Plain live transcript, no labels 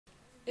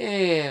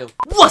And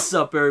what's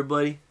up,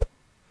 everybody?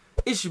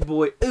 It's your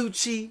boy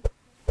Uchi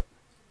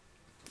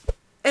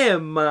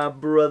and my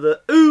brother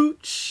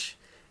Uch,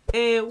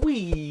 and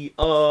we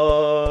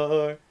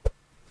are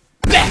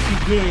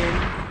back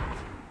again.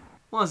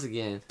 Once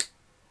again,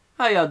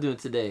 how y'all doing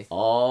today?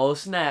 Oh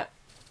snap!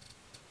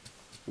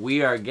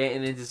 We are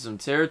getting into some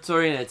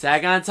territory in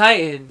Attack on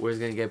Titan where it's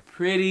gonna get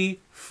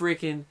pretty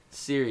freaking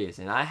serious,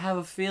 and I have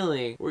a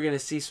feeling we're gonna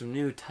see some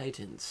new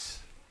Titans.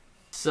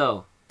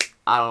 So,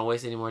 I don't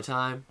waste any more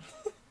time.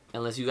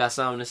 Unless you got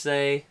something to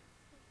say.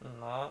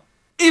 Nah.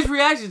 It's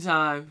reaction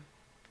time.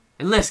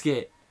 And let's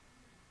get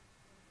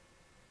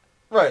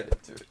right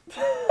into it.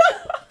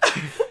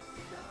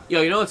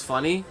 Yo, you know what's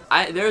funny?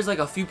 There's like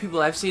a few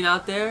people I've seen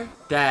out there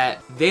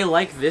that they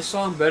like this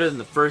song better than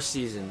the first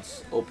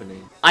season's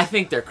opening. I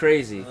think they're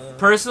crazy.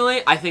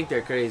 Personally, I think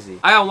they're crazy.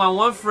 I got my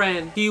one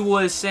friend, he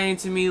was saying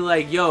to me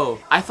like, yo,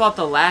 I thought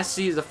the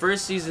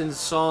first season's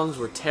songs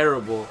were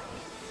terrible.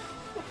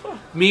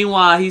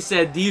 Meanwhile, he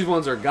said these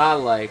ones are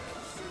godlike.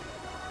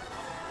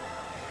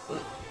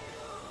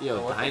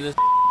 Yo, dinosaurs.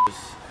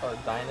 A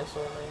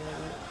dinosaur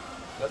maybe?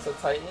 That's a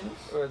Titan?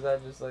 Or is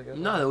that just like a...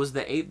 No, it was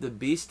the Ape the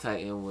Beast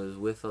Titan was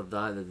with the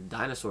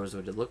dinosaurs,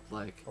 what it looked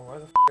like. Well, why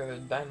the f are there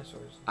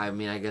dinosaurs? I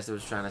mean, I guess it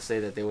was trying to say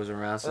that they was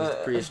around since the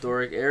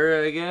prehistoric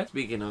era, I guess.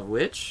 Speaking of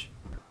which...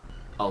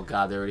 Oh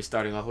god, they're already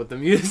starting off with the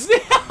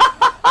music.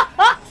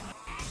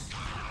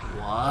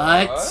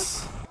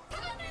 What?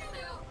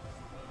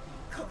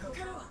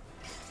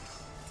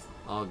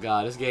 Oh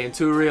god, it's getting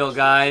too real,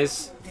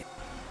 guys.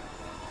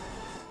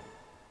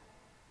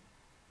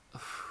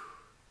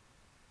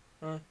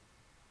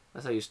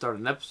 That's how you start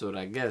an episode,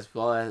 I guess.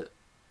 With all that,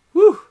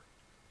 whew.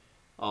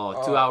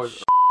 Oh, 2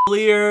 hours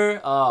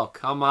earlier. Oh,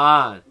 come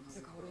on.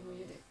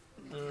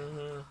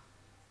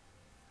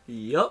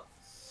 Yup.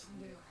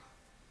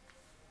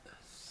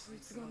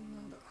 It's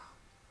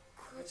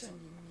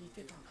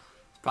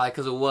probably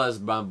because it was,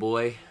 my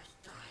boy.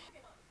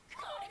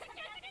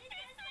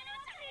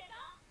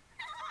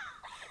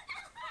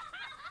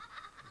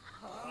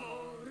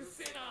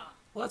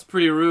 Well, that's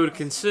pretty rude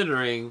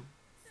considering.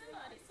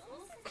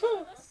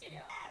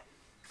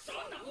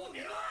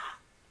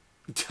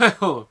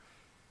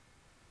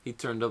 He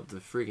turned up the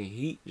freaking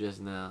heat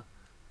just now.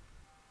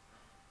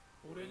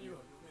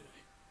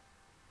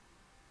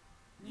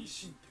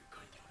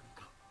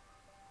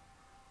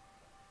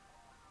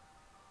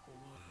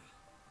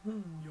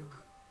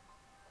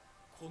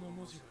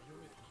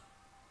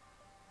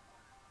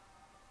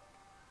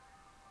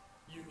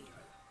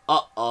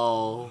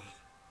 Uh-oh.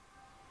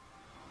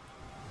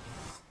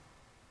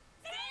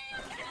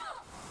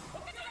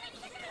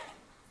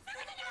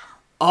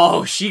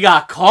 Oh, she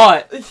got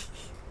caught.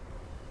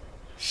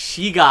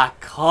 She got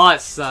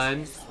caught,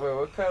 son. Wait,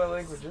 what kind of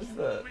language is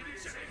that?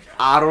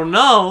 I don't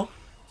know.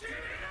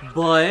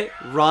 But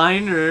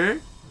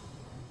Reiner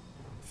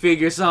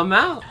figured something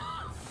out.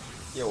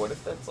 Yeah, what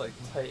if that's like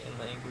Titan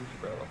language,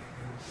 bro?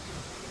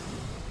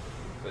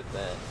 But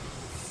then...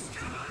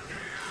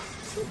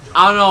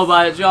 I don't know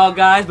about it, y'all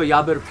guys, but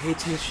y'all better pay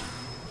attention.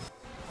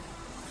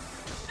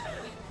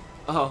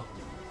 Oh.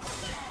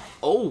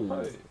 Oh.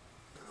 Hi.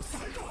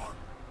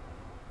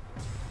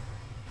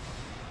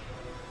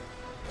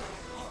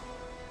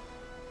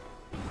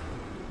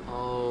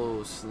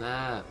 Oh,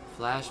 snap.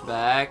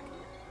 Flashback.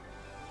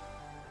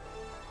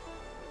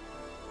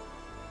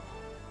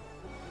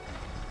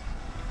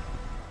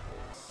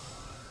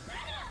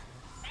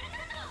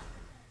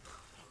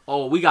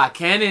 Oh, we got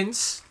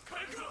cannons.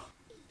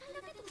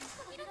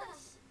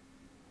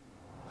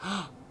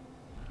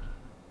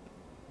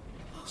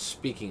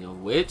 Speaking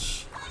of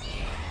which,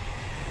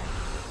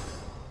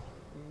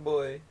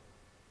 boy,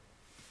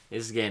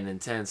 it's getting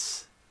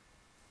intense.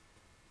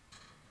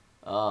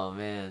 Oh,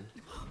 man.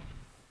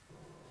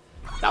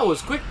 That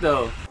was quick,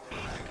 though.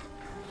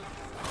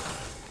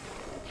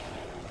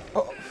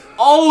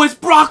 Oh, it's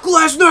Brock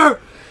Lesnar!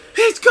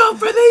 He's come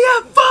for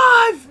the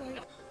F5!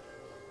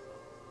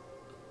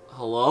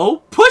 Hello?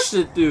 Push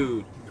it,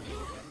 dude!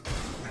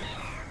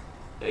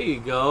 There you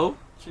go.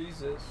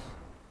 Jesus.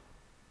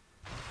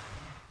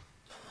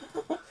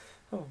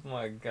 Oh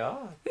my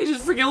god. They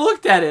just freaking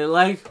looked at it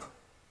like...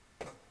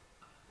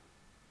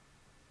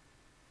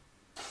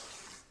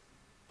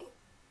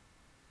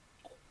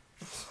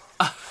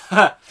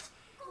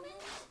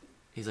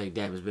 He's like,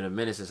 damn, it's been a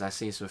minute since I've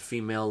seen some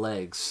female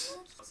legs.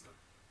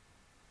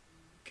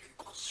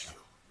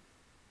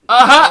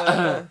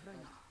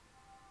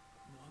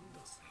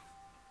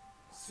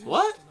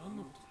 What?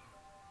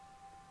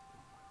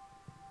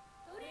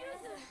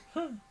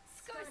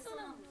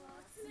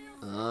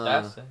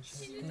 That's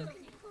interesting.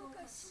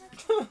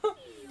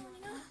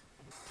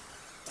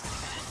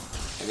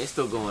 And they're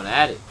still going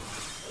at it.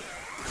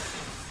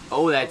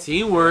 Oh, that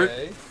teamwork.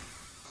 Okay.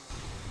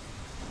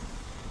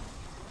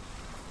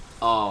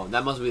 Oh,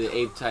 that must be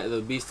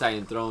the Beast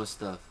Titan throwing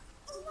stuff.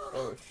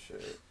 Oh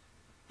shit.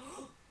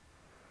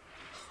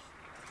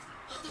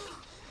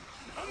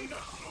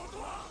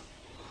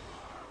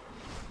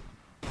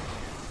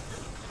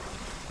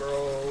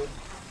 Bro.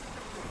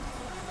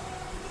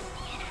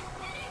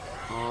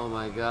 Oh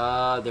my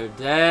god, they're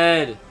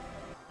dead.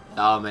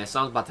 Oh man,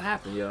 something's about to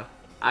happen, yo.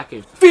 I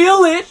can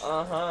feel it.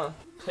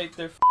 Take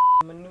their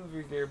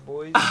maneuver gear,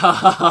 boys.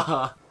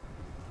 Oh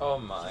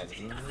my,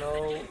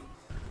 no.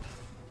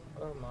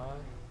 Oh my.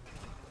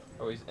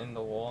 Oh, he's in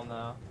the wall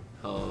now.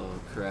 Oh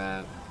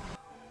crap.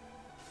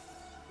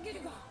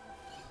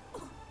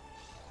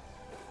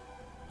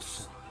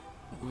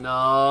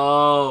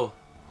 No.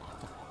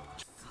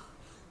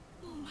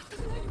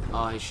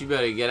 Oh, she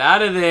better get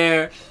out of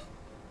there.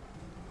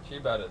 She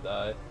about to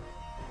die.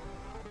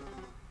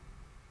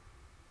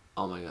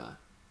 Oh my god.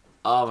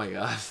 Oh my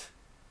god.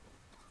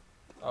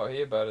 Oh,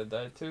 he about to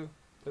die too.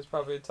 There's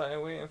probably a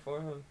Titan waiting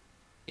for him.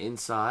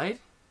 Inside?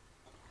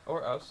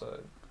 Or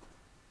outside.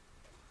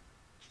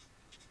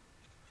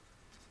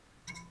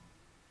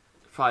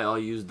 Probably all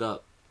used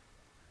up.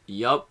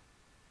 Yup.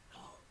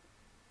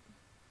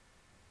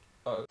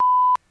 Oh.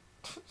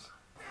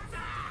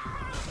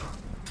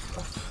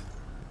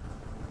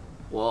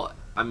 Well,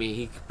 I mean,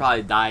 he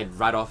probably died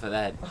right off of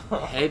that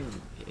head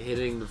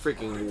hitting the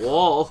freaking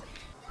wall.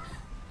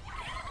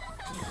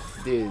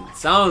 Dude,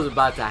 something's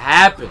about to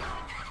happen.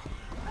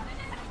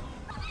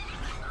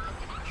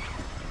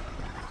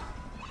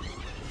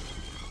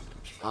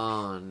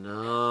 Oh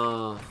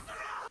no.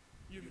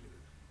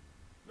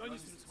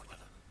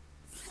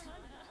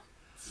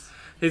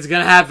 It's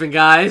gonna happen,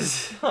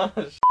 guys.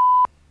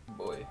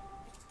 Boy.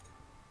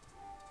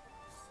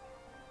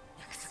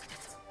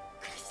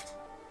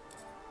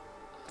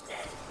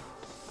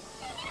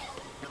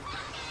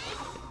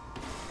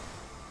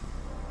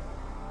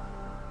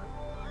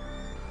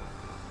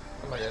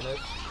 Oh my goodness.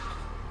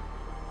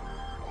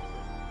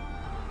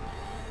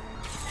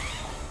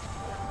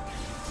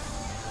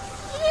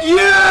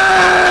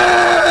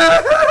 Yeah!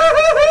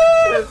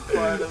 It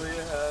finally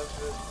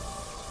happened.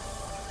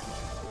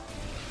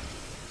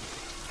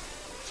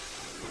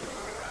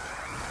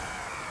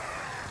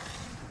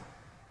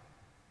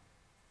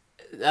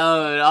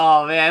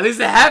 Oh man, at least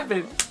it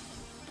happened.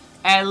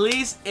 At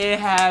least it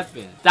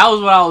happened. That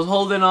was what I was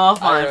holding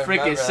off on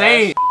freaking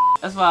saying.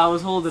 That's why I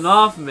was holding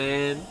off,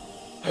 man.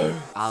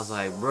 I was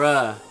like,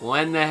 bruh,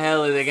 when the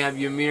hell are they gonna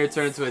have Ymir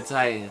turn to a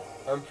Titan?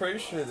 I'm pretty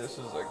sure this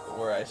was like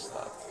where I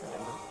stopped, kind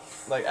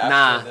of. Like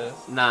after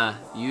this. Nah.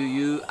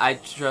 I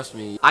trust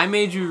me. I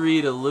made you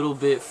read a little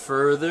bit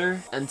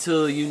further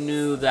until you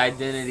knew the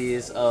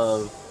identities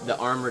of the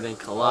Armored and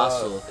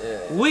Colossal, yeah.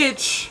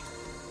 which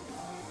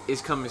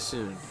is coming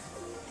soon.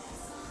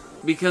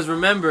 Because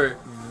remember,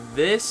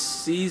 this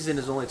season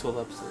is only 12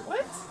 episodes.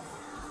 What?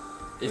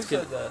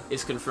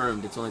 It's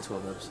confirmed. It's only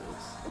 12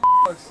 episodes.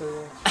 Fuck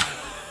so.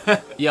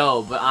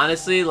 Yo, but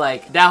honestly,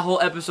 like, that whole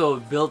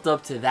episode built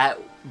up to that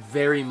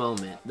very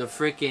moment. The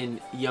freaking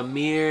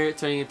Ymir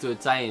turning into a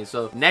Titan.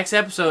 So next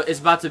episode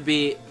is about to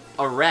be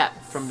a wrap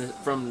from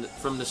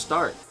the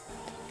start.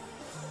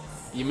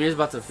 Ymir's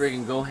about to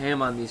freaking go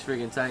ham on these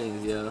freaking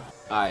Titans, yo.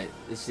 Alright,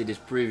 let's see this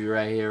preview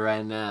right here,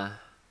 right now.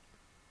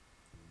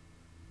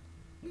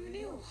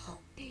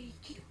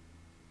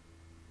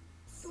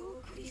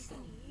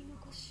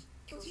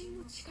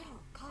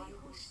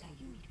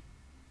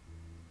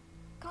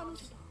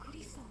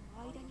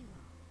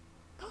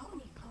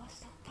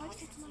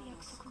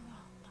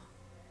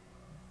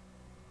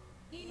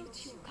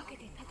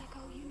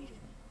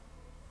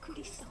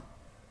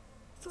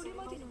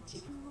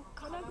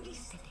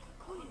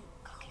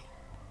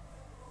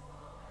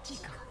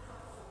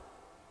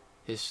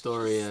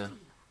 Historia.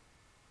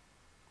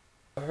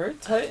 Her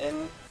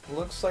Titan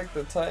looks like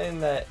the Titan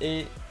that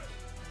ate.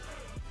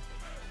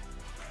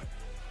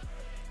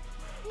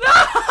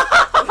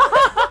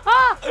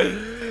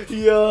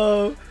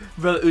 Yo,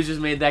 brother Uchi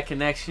just made that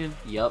connection.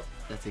 Yup,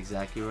 that's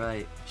exactly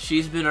right.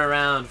 She's been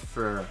around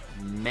for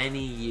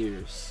many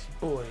years.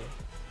 Boy.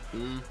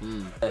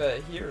 Mm-hmm.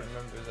 He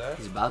remembers that.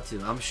 He's about to.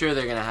 I'm sure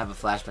they're gonna have a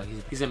flashback.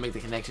 He's gonna make the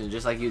connection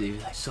just like you. They'd be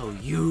like, so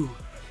you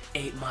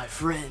ate my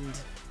friend.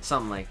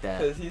 Something like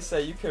that. Because he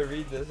said you could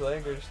read this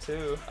language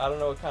too. I don't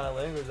know what kind of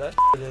language that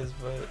is,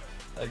 but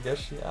I guess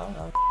she, I don't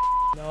know.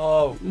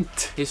 No.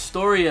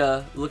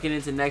 Historia, looking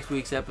into next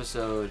week's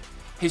episode.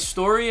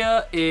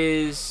 Historia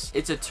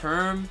it's a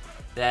term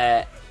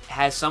that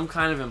has some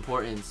kind of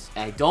importance.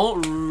 I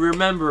don't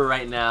remember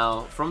right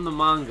now from the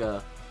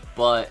manga,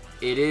 but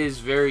it is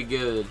very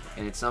good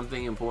and it's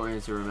something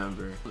important to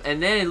remember.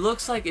 And then it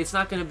looks like it's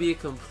not going to be a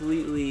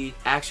completely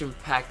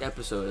action-packed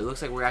episode. It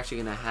looks like we're actually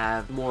going to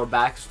have more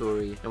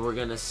backstory and we're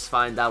going to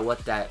find out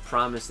what that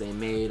promise they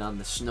made on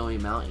the snowy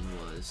mountain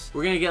was.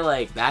 We're going to get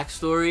like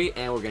backstory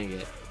and we're going to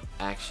get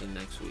action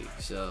next week.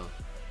 So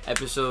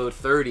episode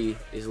 30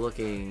 is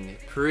looking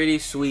pretty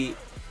sweet.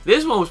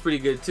 This one was pretty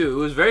good too.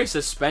 It was very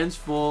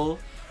suspenseful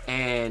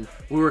and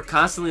we were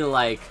constantly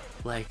like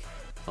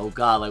oh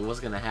god, like what's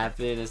gonna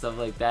happen and stuff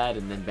like that,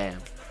 and then bam,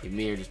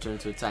 Ymir just turned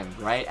into a Titan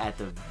right at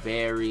the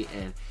very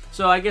end.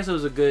 So I guess that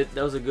was a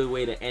good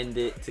way to end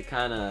it, to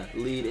kind of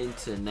lead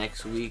into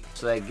next week.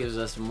 So that gives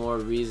us more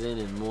reason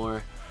and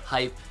more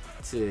hype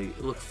to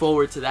look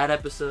forward to that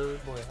episode.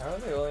 Boy, how are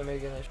they only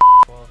making this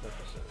 12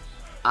 episodes?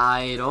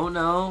 I don't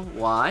know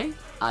why.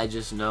 I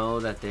just know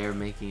that they're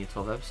making it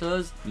 12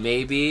 episodes.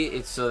 Maybe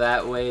it's so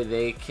that way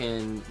they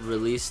can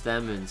release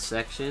them in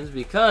sections.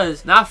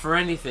 Because, not for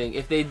anything,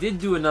 if they did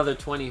do another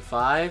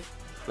 25,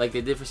 like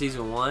they did for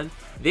season 1,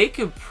 they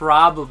could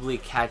probably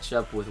catch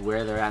up with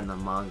where they're at in the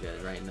manga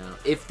right now.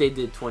 If they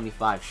did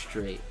 25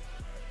 straight.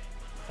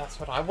 That's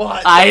what I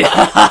want. I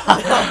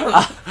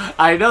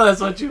know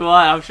that's what you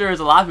want. I'm sure there's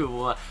a lot of people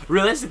want.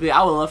 Realistically,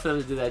 I would love for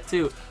them to do that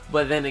too.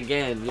 But then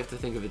again, you have to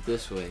think of it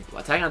this way.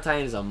 Attack on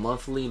Titan is a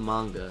monthly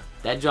manga.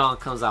 That John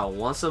comes out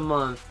once a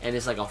month, and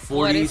it's like a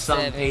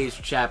 40-something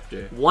page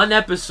chapter. One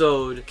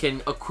episode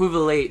can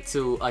equivalent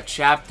to a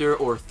chapter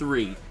or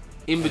 3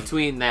 in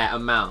between that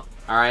amount.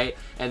 Alright?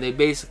 And they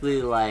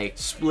basically like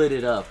split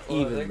it up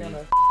evenly. They're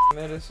gonna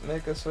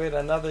make us wait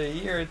another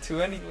year or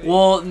 2 anyway.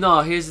 Well,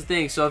 no, here's the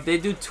thing. So if they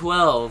do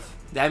 12,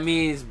 that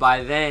means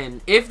by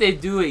then, if they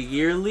do it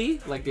yearly,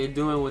 like they're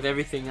doing with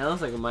everything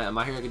else, like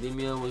My Hero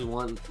Academia was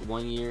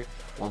one year,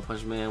 One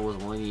Punch Man was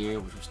 1 year,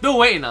 which we're still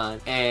waiting on.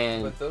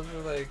 And but those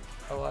were like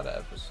a lot of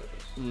episodes.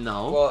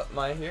 No. Well,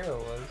 My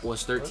Hero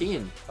was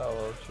 13. Oh,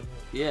 well,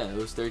 yeah, it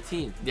was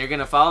 13. They're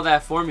gonna follow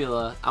that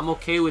formula. I'm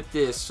okay with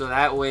this, so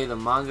that way the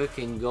manga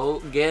can go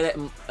get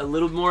a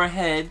little more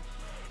ahead,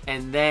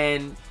 and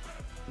then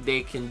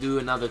they can do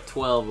another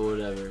 12 or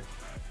whatever.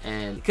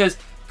 And because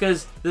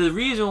the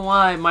reason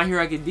why My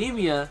Hero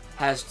Academia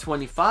has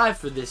 25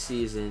 for this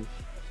season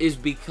is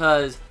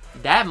because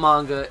that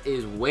manga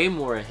is way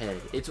more ahead.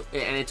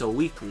 It's a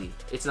weekly.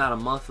 It's not a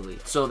monthly.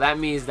 So that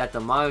means that the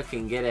manga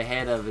can get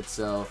ahead of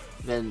itself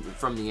than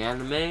from the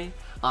anime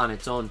on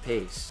its own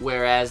pace.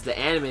 Whereas the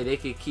anime, they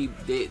could keep.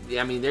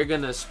 I mean, they're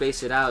gonna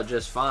space it out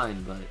just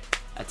fine, but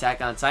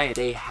Attack on Titan,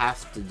 they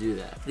have to do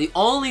that. The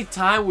only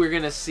time we're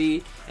gonna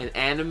see an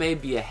anime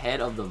be ahead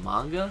of the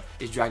manga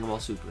is Dragon Ball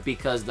Super,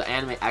 because the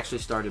anime actually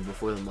started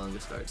before the manga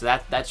started. So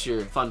that's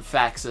your fun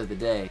facts of the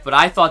day. But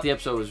I thought the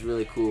episode was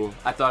really cool.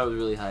 I thought it was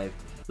really hyped.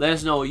 Let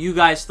us know what you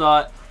guys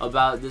thought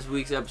about this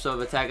week's episode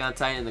of Attack on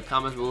Titan in the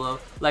comments below.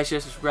 Like, share,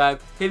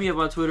 subscribe. Hit me up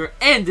on Twitter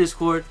and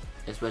Discord,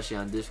 especially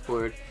on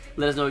Discord.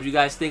 Let us know what you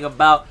guys think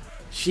about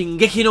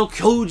Shingeki no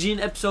Kyojin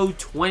episode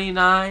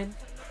 29.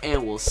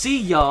 And we'll see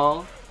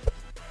y'all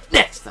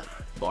next time.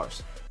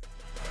 Bars.